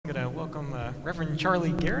Reverend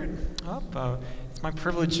Charlie Garrett up. It's my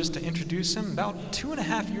privilege just to introduce him. About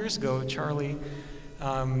 2.5 years ago, Charlie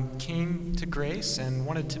came to Grace and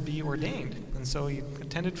wanted to be ordained. And so he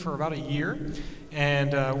attended for about a year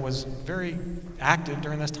and was very active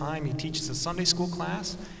during this time. He teaches a Sunday school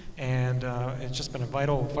class, and it's just been a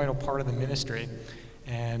vital part of the ministry.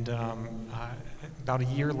 And about a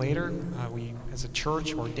year later, we, as a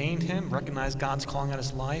church, ordained him, recognized God's calling on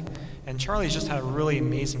his life, and Charlie's just had a really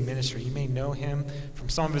amazing ministry. You may know him from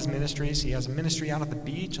some of his ministries. He has a ministry out at the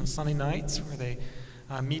beach on Sunday nights where they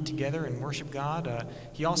meet together and worship God.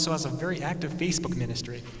 He also has a very active Facebook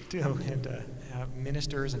ministry, too, and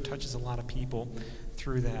ministers and touches a lot of people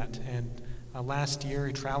through that. And last year,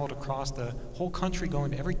 he traveled across the whole country,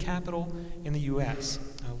 going to every capital in the U.S.,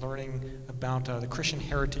 learning about the Christian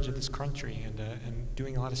heritage of this country and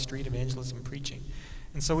doing a lot of street evangelism preaching.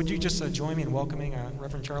 And so would you just join me in welcoming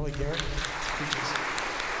Reverend Charlie Garrett to preach us?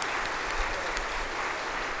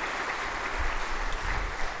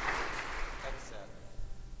 Thanks,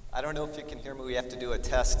 I don't know if you can hear me. We have to do a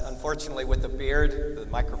test. Unfortunately, with the beard, the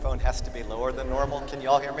microphone has to be lower than normal. Can you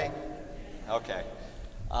all hear me? Okay.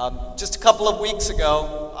 Just a couple of weeks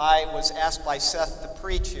ago, I was asked by Seth to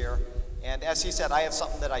preach here, and as he said, I have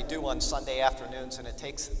something that I do on Sunday afternoons, and it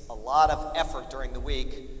takes a lot of effort during the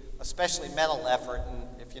week, especially mental effort,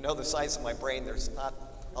 and if you know the size of my brain, there's not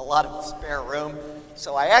a lot of spare room.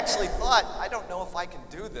 So I actually thought, I don't know if I can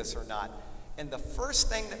do this or not. And the first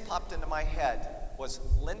thing that popped into my head was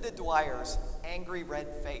Linda Dwyer's angry red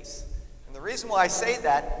face. And the reason why I say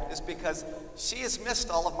that is because she has missed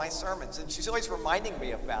all of my sermons, and she's always reminding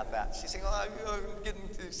me about that. She's saying, oh, I'm getting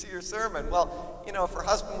to see your sermon. Well, you know, if her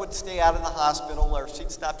husband would stay out of the hospital or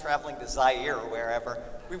she'd stop traveling to Zaire or wherever,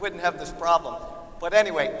 we wouldn't have this problem. But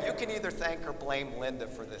anyway, you can either thank or blame Linda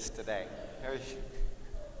for this today.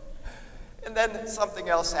 And then something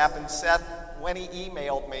else happened. Seth, when he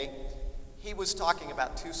emailed me, he was talking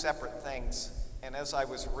about two separate things. And as I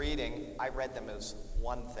was reading, I read them as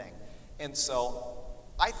one thing. And so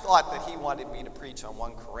I thought that he wanted me to preach on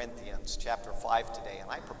 1 Corinthians chapter 5 today, and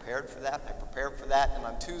I prepared for that, and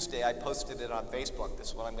on Tuesday I posted it on Facebook. This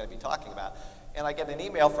is what I'm going to be talking about. And I get an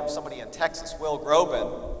email from somebody in Texas, Will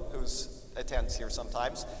Groban, who attends here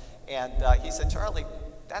sometimes, and he said, Charlie,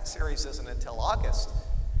 that series isn't until August.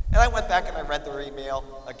 And I went back and I read their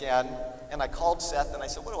email again, and I called Seth and I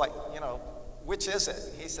said, which is it?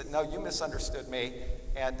 He said, no, you misunderstood me,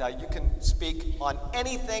 and you can speak on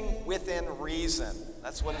anything within reason.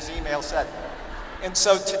 That's what his email said. And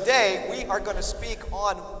so today, we are going to speak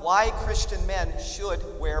on why Christian men should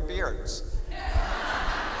wear beards.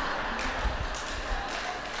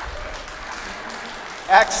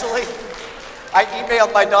 Actually, I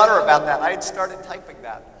emailed my daughter about that. I had started typing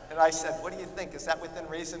that. And I said, what do you think? Is that within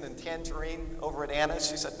reason? And Tangerine over at Anna's,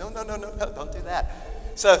 she said, no, don't do that.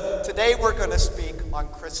 So today we're going to speak on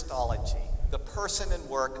Christology, the person and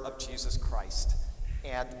work of Jesus Christ.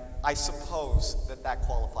 And I suppose that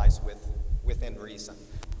qualifies within reason.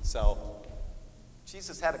 So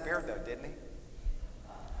Jesus had a beard though, didn't he?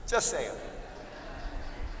 Just saying.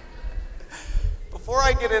 Before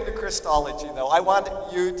I get into Christology though, I want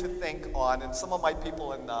you to think on, and some of my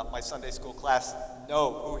people in my Sunday school class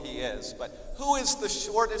know who he is, but who is the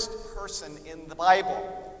shortest person in the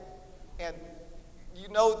Bible? And you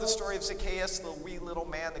know the story of Zacchaeus, the wee little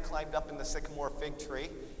man that climbed up in the sycamore fig tree,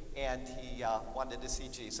 and he wanted to see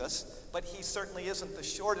Jesus. But he certainly isn't the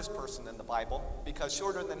shortest person in the Bible, because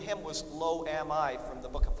shorter than him was Lo Am I from the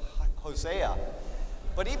book of Hosea.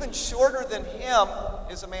 But even shorter than him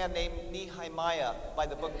is a man named Nehemiah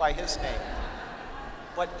by his name.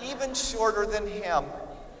 But even shorter than him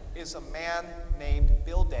is a man named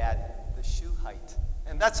Bildad the Shuhite.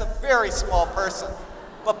 And that's a very small person.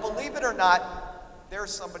 But believe it or not,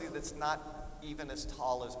 there's somebody that's not even as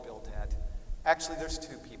tall as Bildad. Actually, there's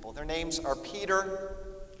two people. Their names are Peter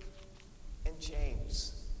and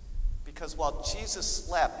James. Because while Jesus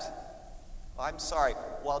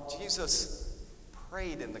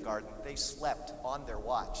prayed in the garden, they slept on their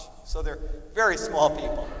watch. So they're very small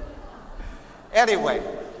people. Anyway,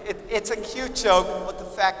 it's a cute joke, but the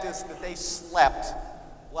fact is that they slept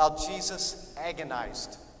while Jesus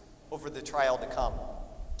agonized over the trial to come.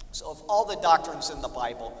 So of all the doctrines in the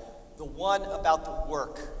Bible, the one about the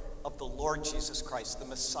work of the Lord Jesus Christ, the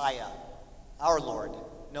Messiah, our Lord,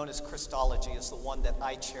 known as Christology, is the one that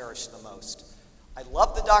I cherish the most. I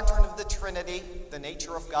love the doctrine of the Trinity, the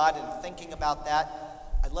nature of God, and thinking about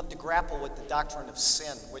that. I love to grapple with the doctrine of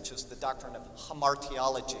sin, which is the doctrine of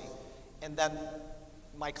hamartiology. And then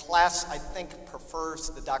my class, I think, prefers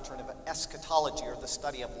the doctrine of eschatology, or the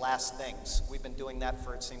study of last things. We've been doing that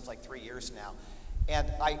for, it seems like, 3 years now. And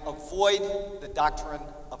I avoid the doctrine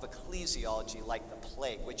of ecclesiology like the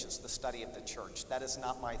plague, which is the study of the church. That is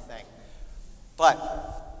not my thing.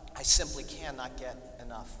 But I simply cannot get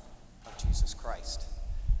enough of Jesus Christ.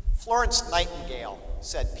 Florence Nightingale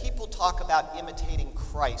said, people talk about imitating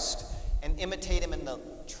Christ and imitate him in the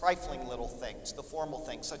trifling little things, the formal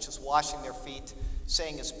things, such as washing their feet,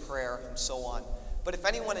 saying his prayer, and so on. But if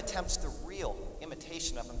anyone attempts the real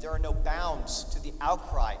imitation of him, there are no bounds to the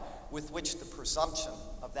outcry with which the presumption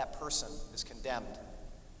of that person is condemned.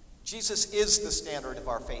 Jesus is the standard of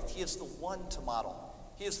our faith. He is the one to model.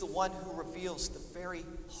 He is the one who reveals the very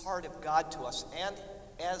heart of God to us. And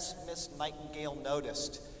as Miss Nightingale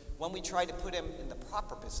noticed, when we try to put him in the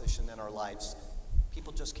proper position in our lives,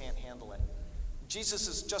 people just can't handle it. Jesus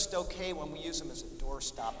is just okay when we use him as a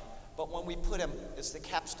doorstop, but when we put him as the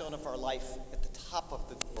capstone of our life at the top of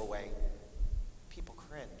the doorway, people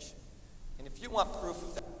cringe. And if you want proof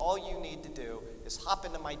of that, all you need to do is hop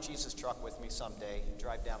into my Jesus truck with me someday and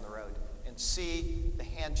drive down the road and see the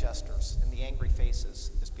hand gestures and the angry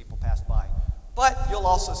faces as people pass by. But you'll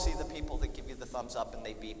also see the people that give you the thumbs up and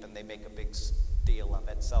they beep and they make a big deal of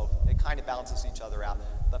it. So it kind of balances each other out.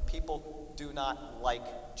 But people do not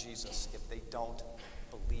like Jesus if they don't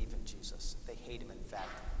believe in Jesus. They hate him, in fact.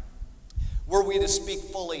 Were we to speak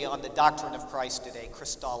fully on the doctrine of Christ today,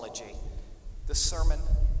 Christology, the sermon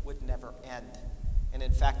would never end. And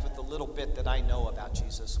in fact, with the little bit that I know about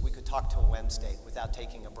Jesus, we could talk till Wednesday without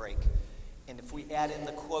taking a break. And if we add in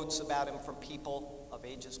the quotes about him from people of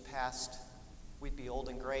ages past, we'd be old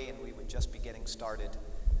and gray and we would just be getting started.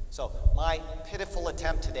 So my pitiful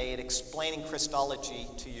attempt today at explaining Christology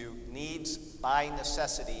to you needs, by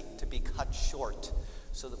necessity, to be cut short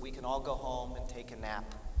so that we can all go home and take a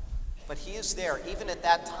nap. But he is there, even at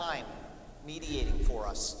that time, mediating for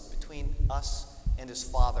us, between us and his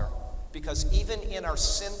Father. Because even in our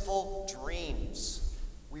sinful dreams,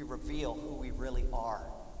 we reveal who we really are.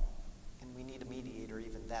 And we need a mediator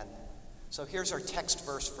even then. So here's our text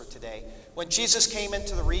verse for today. When Jesus came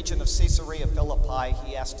into the region of Caesarea Philippi,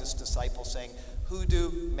 he asked his disciples, saying, "Who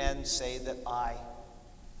do men say that I,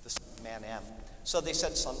 the Son of Man, am?" So they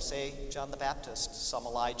said, some say John the Baptist, some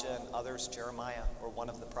Elijah, and others Jeremiah, or one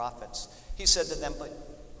of the prophets. He said to them, "But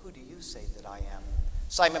who do you say that I am?"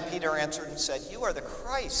 Simon Peter answered and said, "You are the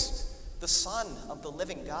Christ, the Son of the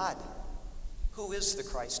living God." Who is the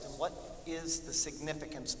Christ, and what is the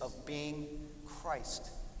significance of being Christ?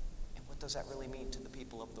 And what does that really mean to the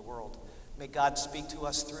people of the world? May God speak to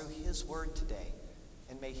us through his word today,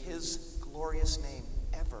 and may his glorious name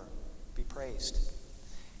ever be praised.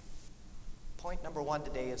 Point number one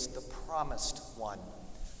today is the promised one.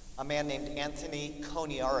 A man named Anthony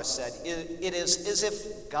Coniara said, "It is as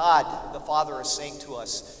if God the Father is saying to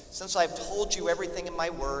us, since I have told you everything in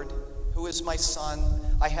my word, who is my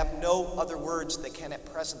Son, I have no other words that can at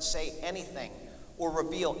present say anything or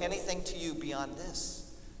reveal anything to you beyond this.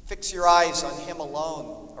 Fix your eyes on him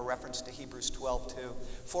alone," a reference to Hebrews 12:2.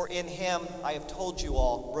 "For in him I have told you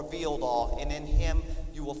all, revealed all, and in him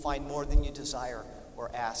you will find more than you desire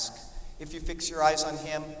or ask. If you fix your eyes on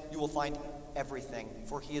him, you will find everything,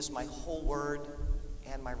 for he is my whole word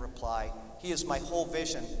and my reply. He is my whole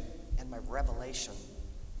vision and my revelation."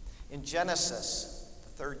 In Genesis, the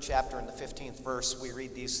 3rd chapter and the 15th verse, we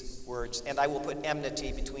read these words, "And I will put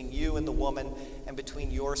enmity between you and the woman, and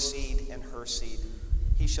between your seed and her seed.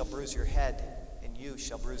 He shall bruise your head, and you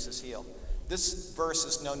shall bruise his heel." This verse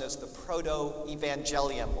is known as the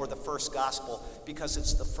Proto-Evangelium, or the first gospel, because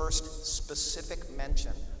it's the first specific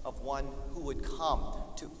mention of one who would come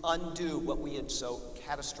to undo what we had so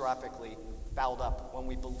catastrophically fouled up when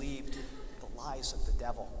we believed the lies of the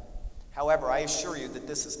devil. However, I assure you that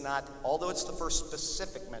this is not, although it's the first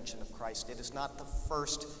specific mention of Christ, it is not the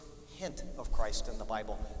first hint of Christ in the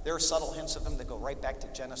Bible. There are subtle hints of him that go right back to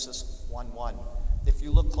Genesis 1:1. If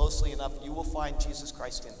you look closely enough, you will find Jesus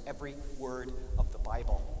Christ in every word of the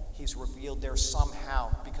Bible. He's revealed there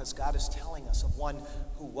somehow, because God is telling us of one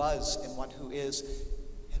who was, and one who is,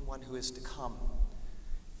 and one who is to come.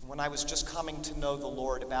 When I was just coming to know the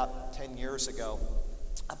Lord about 10 years ago,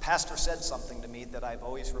 a pastor said something to me that I've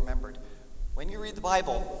always remembered. When you read the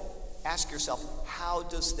Bible, ask yourself, how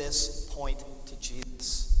does this point to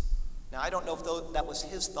Jesus? Now, I don't know if that was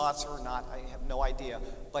his thoughts or not. I have no idea.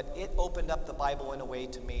 But it opened up the Bible in a way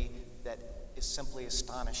to me that is simply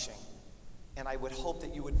astonishing. And I would hope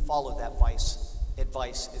that you would follow that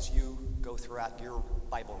advice as you go throughout your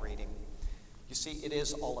Bible reading. You see, it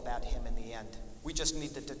is all about him in the end. We just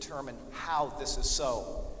need to determine how this is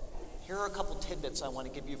so. Here are a couple tidbits I want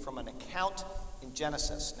to give you from an account in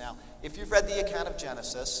Genesis. Now, if you've read the account of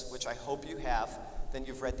Genesis, which I hope you have, then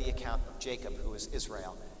you've read the account of Jacob, who is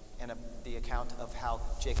Israel. and the account of how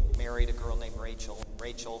Jacob married a girl named Rachel.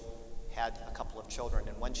 Rachel had a couple of children,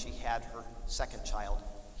 and when she had her second child,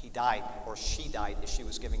 he died, or she died as she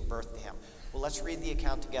was giving birth to him. Well, let's read the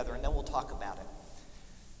account together, and then we'll talk about it.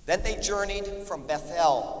 Then they journeyed from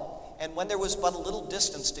Bethel, and when there was but a little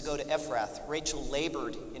distance to go to Ephrath, Rachel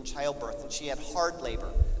labored in childbirth, and she had hard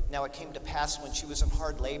labor. Now it came to pass when she was in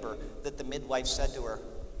hard labor that the midwife said to her,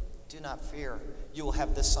 "Do not fear, you will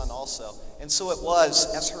have this son also." And so it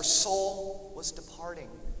was, as her soul was departing,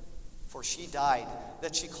 for she died,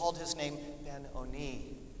 that she called his name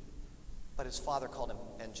Ben-Oni, but his father called him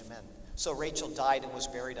Benjamin. So Rachel died and was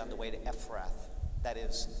buried on the way to Ephrath, that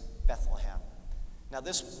is, Bethlehem. Now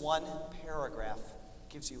this one paragraph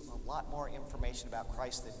gives you a lot more information about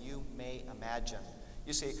Christ than you may imagine.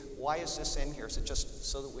 You say, why is this in here? Is it just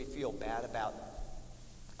so that we feel bad about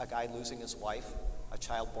a guy losing his wife, a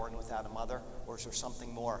child born without a mother, or is there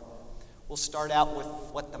something more? We'll start out with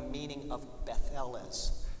what the meaning of Bethel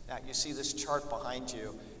is. Now you see this chart behind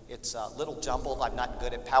you. It's a little jumbled. I'm not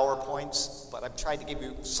good at PowerPoints, but I've tried to give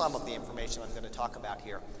you some of the information I'm going to talk about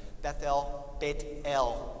here. Bethel, Bet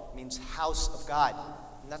El, means house of God,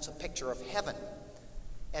 and that's a picture of heaven.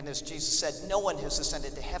 And as Jesus said, no one has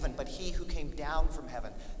ascended to heaven but he who came down from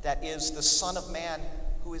heaven, that is the Son of Man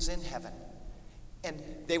who is in heaven. And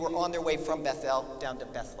they were on their way from Bethel down to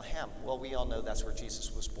Bethlehem. Well, we all know that's where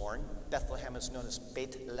Jesus was born. Bethlehem is known as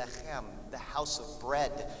Beit Lechem, the house of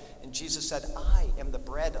bread. And Jesus said, "I am the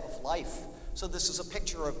bread of life." So this is a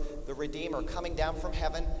picture of the Redeemer coming down from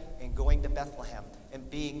heaven and going to Bethlehem and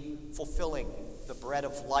fulfilling the bread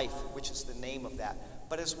of life, which is the name of that.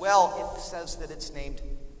 But as well, it says that it's named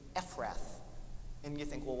Ephrath. And you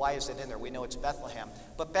think, well, why is it in there? We know it's Bethlehem.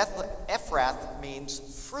 But Ephrath means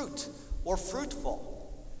fruit or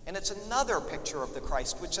fruitful. And it's another picture of the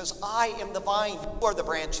Christ, which says, "I am the vine, you are the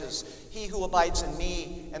branches. He who abides in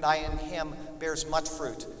me and I in him bears much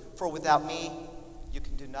fruit. For without me, you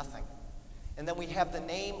can do nothing." And then we have the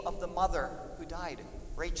name of the mother who died,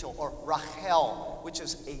 Rachel, or Rachel, which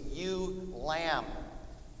is a ewe lamb.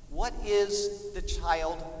 What is the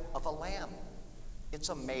child of a lamb? It's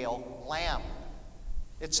a male lamb.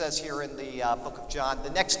 It says here in the book of John,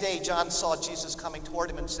 "The next day John saw Jesus coming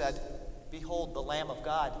toward him and said, 'Behold, the Lamb of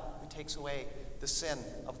God who takes away the sin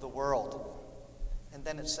of the world.'" And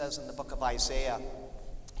then it says in the book of Isaiah,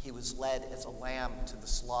 "He was led as a lamb to the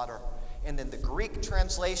slaughter." And in the Greek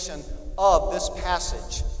translation of this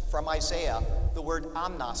passage from Isaiah, the word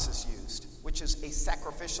amnos is used, which is a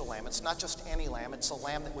sacrificial lamb. It's not just any lamb, it's a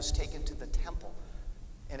lamb that was taken to the temple,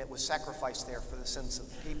 and it was sacrificed there for the sins of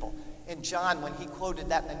the people. And John, when he quoted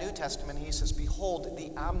that in the New Testament, he says, "Behold,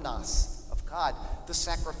 the amnos of God, the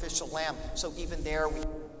sacrificial lamb." So even there,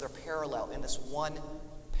 they're parallel in this one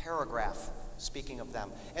paragraph, speaking of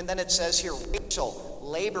them. And then it says here, Rachel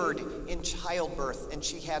labored in childbirth, and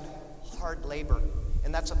she had hard labor.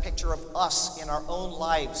 And that's a picture of us in our own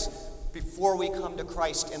lives before we come to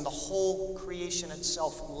Christ, and the whole creation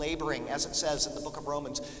itself laboring, as it says in the book of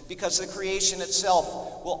Romans, because the creation itself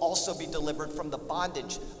will also be delivered from the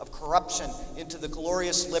bondage of corruption into the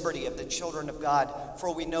glorious liberty of the children of God.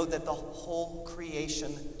 For we know that the whole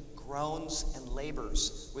creation groans and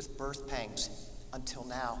labors with birth pangs until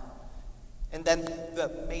now. And then the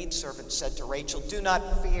maidservant said to Rachel, "Do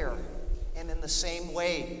not fear." And in the same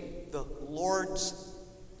way, the Lord's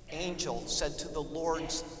angel said to the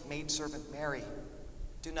Lord's maidservant Mary,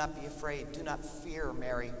 "Do not be afraid, do not fear,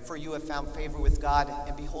 Mary, for you have found favor with God,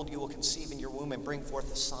 and behold, you will conceive in your womb and bring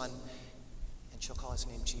forth a son, and shall call his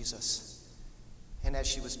name Jesus." And as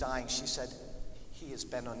she was dying, she said, "He is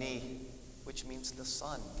Ben-Oni," which means the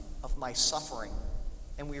son of my suffering.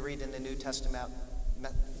 And we read in the New Testament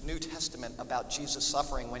about Jesus'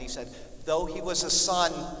 suffering when he said, though he was a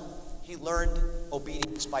son, he learned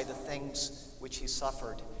obedience by the things which he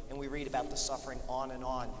suffered. And we read about the suffering on and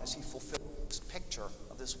on as he fulfilled this picture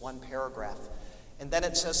of this one paragraph. And then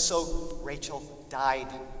it says, so Rachel died.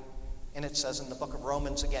 And it says in the book of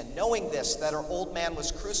Romans again, knowing this, that our old man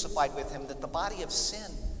was crucified with him, that the body of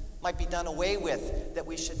sin might be done away with, that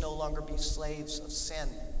we should no longer be slaves of sin.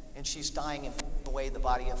 And she's dying and putting away the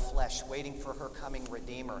body of flesh, waiting for her coming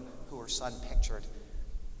Redeemer, who her son pictured.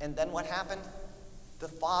 And then what happened? The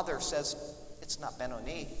father says, it's not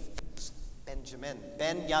Ben-Oni, it's Benjamin.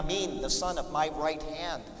 Benjamin, the son of my right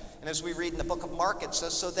hand. And as we read in the book of Mark, it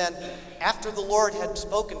says, so then, after the Lord had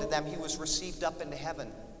spoken to them, he was received up into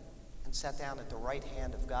heaven and sat down at the right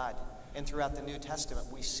hand of God. And throughout the New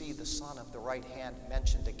Testament, we see the son of the right hand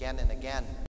mentioned again and again.